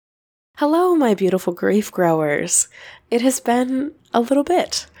Hello, my beautiful grief growers. It has been a little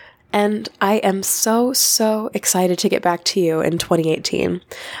bit, and I am so excited to get back to you in 2018.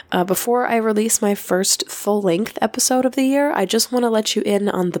 Before I release my first full-length episode of the year, I just want to let you in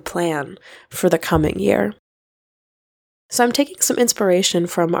on the plan for the coming year. So I'm taking some inspiration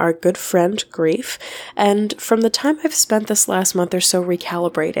from our good friend Grief, and from the time I've spent this last month or so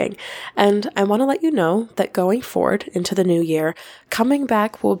recalibrating, and I want to let you know that going forward into the new year, Coming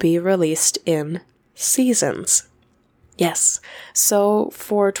Back will be released in seasons. Yes, so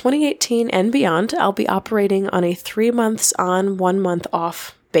for 2018 and beyond, I'll be operating on a 3 months on, 1 month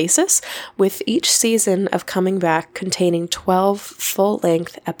off basis, with each season of Coming Back containing 12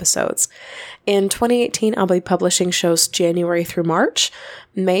 full-length episodes. In 2018, I'll be publishing shows January through March,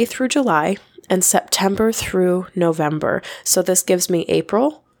 May through July, and September through November. So this gives me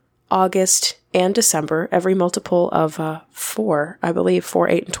April, August, and December, every multiple of 4, I believe, 4,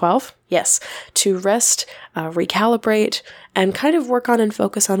 8, and 12. Yes, to rest, recalibrate, and kind of work on and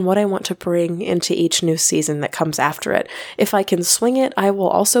focus on what I want to bring into each new season that comes after it. If I can swing it, I will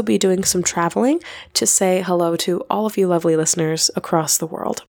also be doing some traveling to say hello to all of you lovely listeners across the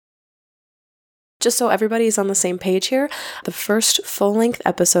world. Just so everybody's on the same page here, the first full-length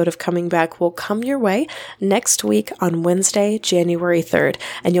episode of Coming Back will come your way next week on Wednesday, January 3rd,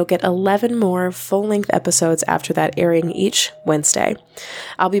 and you'll get 11 more full-length episodes after that, airing each Wednesday.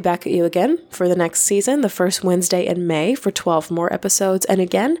 I'll be back at you again for the next season, the first Wednesday in May for 12 more episodes, and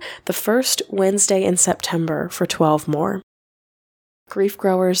again, the first Wednesday in September for 12 more. Grief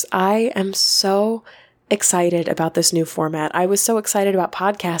growers, I am so excited about this new format. I was so excited about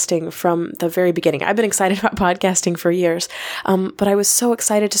podcasting from the very beginning. I've been excited about podcasting for years, but I was so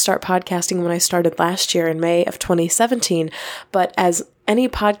excited to start podcasting when I started last year in May of 2017. But as any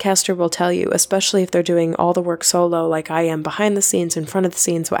podcaster will tell you, especially if they're doing all the work solo like I am, behind the scenes, in front of the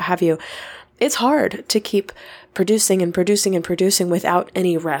scenes, what have you, it's hard to keep producing and producing and producing without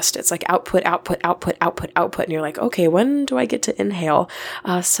any rest. It's like output, and you're like, okay, when do I get to inhale?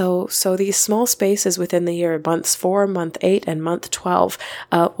 So these small spaces within the year, months 4, month 8, and month 12,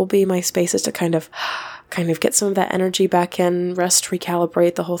 will be my spaces to kind of get some of that energy back in, rest,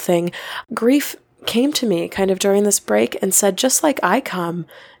 recalibrate, the whole thing. Grief came to me kind of during this break and said, just like I come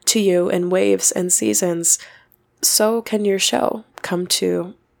to you in waves and seasons, so can your show come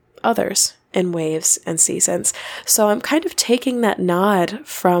to others in waves and seasons. So I'm kind of taking that nod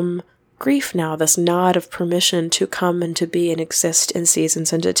from Grief now, this nod of permission to come and to be and exist in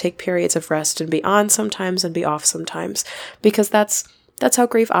seasons and to take periods of rest and be on sometimes and be off sometimes, because that's how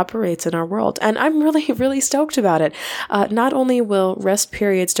grief operates in our world. And I'm really stoked about it. Not only will rest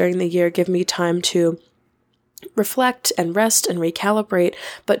periods during the year give me time to reflect and rest and recalibrate,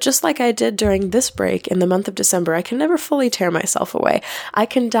 but just like I did during this break in the month of December, I can never fully tear myself away. I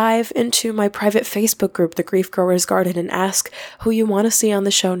can dive into my private Facebook group, The Grief Growers Garden, and ask who you want to see on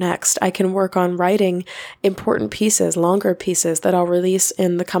the show next. I can work on writing important pieces, longer pieces that I'll release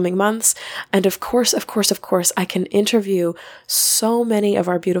in the coming months. And of course, I can interview so many of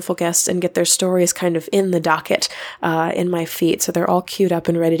our beautiful guests and get their stories kind of in the docket, in my feed. So they're all queued up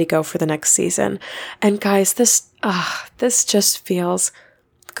and ready to go for the next season. And guys, this just feels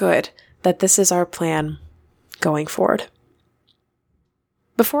good that this is our plan going forward.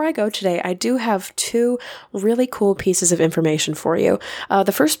 Before I go today, I do have 2 really cool pieces of information for you.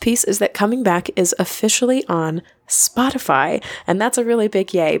 The first piece is that Coming Back is officially on Spotify, and that's a really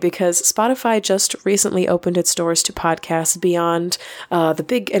big yay, because Spotify just recently opened its doors to podcasts beyond the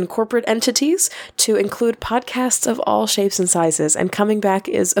big and corporate entities to include podcasts of all shapes and sizes, and Coming Back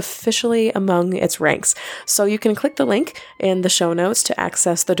is officially among its ranks. So you can click the link in the show notes to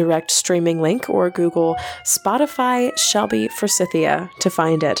access the direct streaming link, or Google Spotify Shelby Forsythia to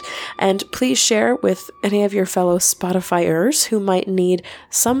find it. And please share with any of your fellow Spotifyers who might need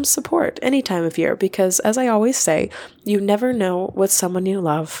some support any time of year, because as I always say, you never know what someone you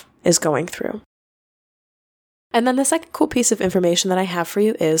love is going through. And then the second cool piece of information that I have for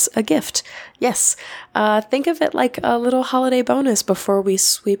you is a gift. Yes, think of it like a little holiday bonus before we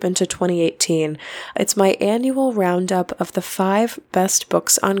sweep into 2018. It's my annual roundup of the 5 best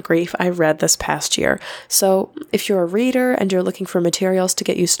books on grief I read this past year. So if you're a reader and you're looking for materials to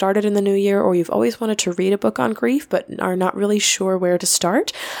get you started in the new year, or you've always wanted to read a book on grief but are not really sure where to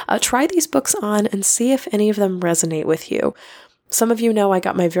start, try these books on and see if any of them resonate with you. Some of you know I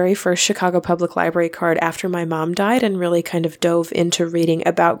got my very first Chicago Public Library card after my mom died and really kind of dove into reading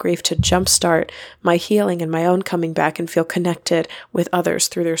about grief to jumpstart my healing and my own coming back and feel connected with others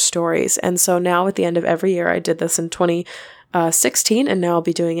through their stories. And so now at the end of every year, I did this in 2016, and now I'll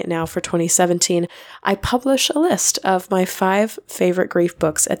be doing it now for 2017, I publish a list of my 5 favorite grief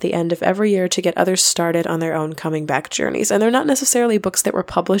books at the end of every year to get others started on their own coming back journeys. And they're not necessarily books that were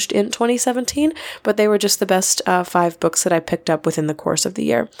published in 2017, but they were just the best 5 books that I picked up within the course of the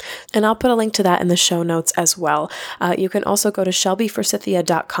year. And I'll put a link to that in the show notes as well. You can also go to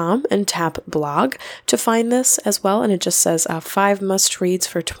shelbyforsythia.com and tap blog to find this as well. And it just says 5 must reads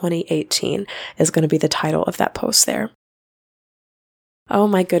for 2018 is going to be the title of that post there. Oh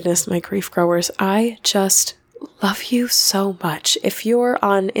my goodness, my grief growers, I just love you so much. If you're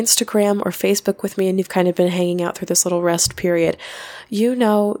on Instagram or Facebook with me and you've kind of been hanging out through this little rest period, you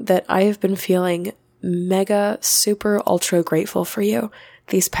know that I have been feeling mega, super, ultra grateful for you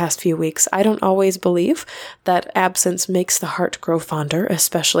these past few weeks. I don't always believe that absence makes the heart grow fonder,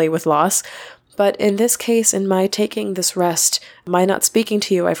 especially with loss. But in this case, in my taking this rest, my not speaking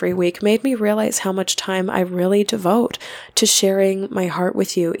to you every week made me realize how much time I really devote to sharing my heart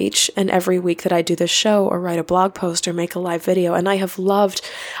with you each and every week that I do this show or write a blog post or make a live video. And I have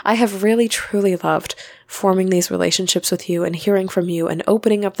really, truly loved forming these relationships with you and hearing from you and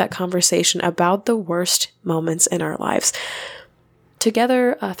opening up that conversation about the worst moments in our lives.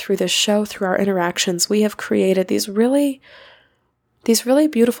 Together, through this show, through our interactions, we have created these really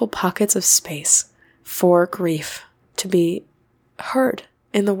beautiful pockets of space for grief to be heard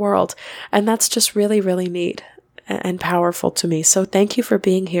in the world. And that's just really, really neat and powerful to me. So thank you for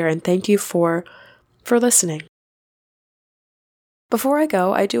being here, and thank you for listening. Before I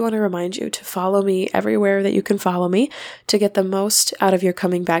go, I do want to remind you to follow me everywhere that you can follow me to get the most out of your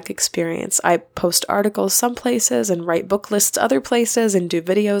coming back experience. I post articles some places and write book lists other places and do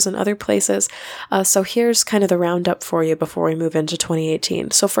videos in other places. So here's kind of the roundup for you before we move into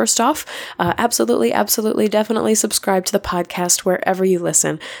 2018. So first off, absolutely, definitely subscribe to the podcast wherever you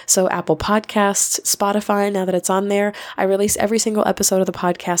listen. So Apple Podcasts, Spotify, now that it's on there. I release every single episode of the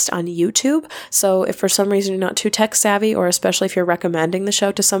podcast on YouTube. So if for some reason you're not too tech savvy, or especially if you're recommending the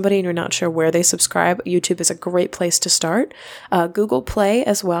show to somebody and you're not sure where they subscribe, YouTube is a great place to start. Google Play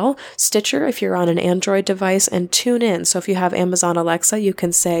as well, Stitcher if you're on an Android device, and TuneIn. So if you have Amazon Alexa, you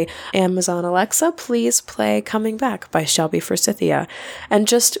can say, Amazon Alexa, please play Coming Back by Shelby Forsythia. And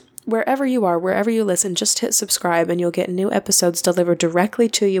just wherever you are, wherever you listen, just hit subscribe and you'll get new episodes delivered directly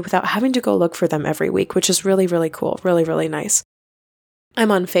to you without having to go look for them every week, which is really, really cool. Really, really nice. I'm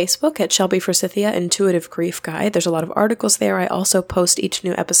on Facebook at Shelby Forsythia Intuitive Grief Guide. There's a lot of articles there. I also post each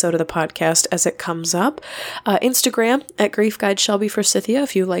new episode of the podcast as it comes up. Instagram at Grief Guide Shelby Forsythia.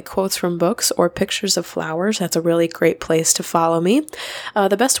 If you like quotes from books or pictures of flowers, that's a really great place to follow me.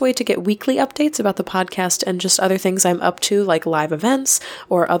 The best way to get weekly updates about the podcast and just other things I'm up to, like live events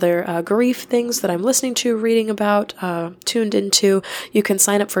or other grief things that I'm listening to, reading about, tuned into, you can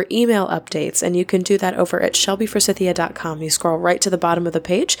sign up for email updates, and you can do that over at shelbyforsythia.com. You scroll right to the bottom of the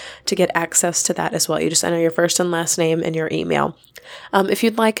page to get access to that as well. You just enter your first and last name and your email. If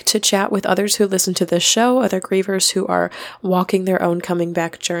you'd like to chat with others who listen to this show, other grievers who are walking their own coming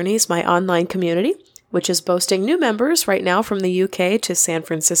back journeys, my online community, which is boasting new members right now from the UK to San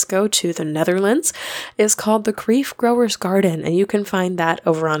Francisco to the Netherlands, is called the Grief Growers Garden, and you can find that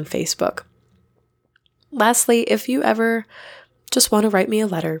over on Facebook. Lastly, if you ever just want to write me a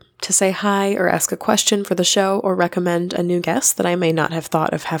letter to say hi or ask a question for the show or recommend a new guest that I may not have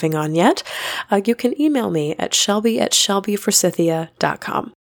thought of having on yet, you can email me at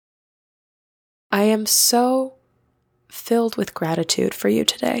shelby@shelbyforsythia.com. I am so filled with gratitude for you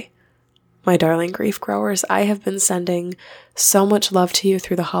today, my darling grief growers. I have been sending so much love to you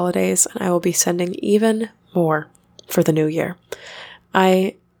through the holidays, and I will be sending even more for the new year.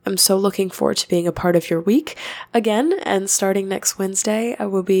 I'm so looking forward to being a part of your week again, and starting next Wednesday, I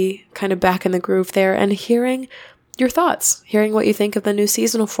will be kind of back in the groove there and hearing your thoughts, hearing what you think of the new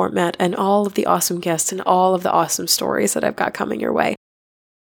seasonal format and all of the awesome guests and all of the awesome stories that I've got coming your way.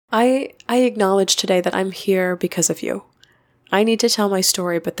 I acknowledge today that I'm here because of you. I need to tell my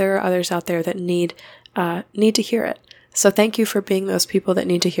story, but there are others out there that need to hear it. So thank you for being those people that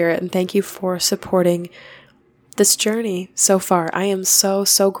need to hear it, and thank you for supporting this journey so far. I am so,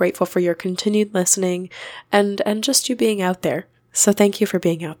 so grateful for your continued listening and just you being out there. So thank you for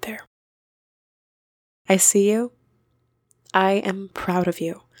being out there. I see you. I am proud of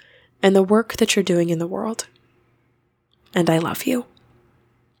you and the work that you're doing in the world. And I love you.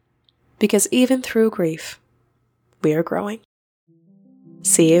 Because even through grief, we are growing.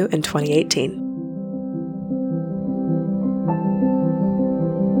 See you in 2018.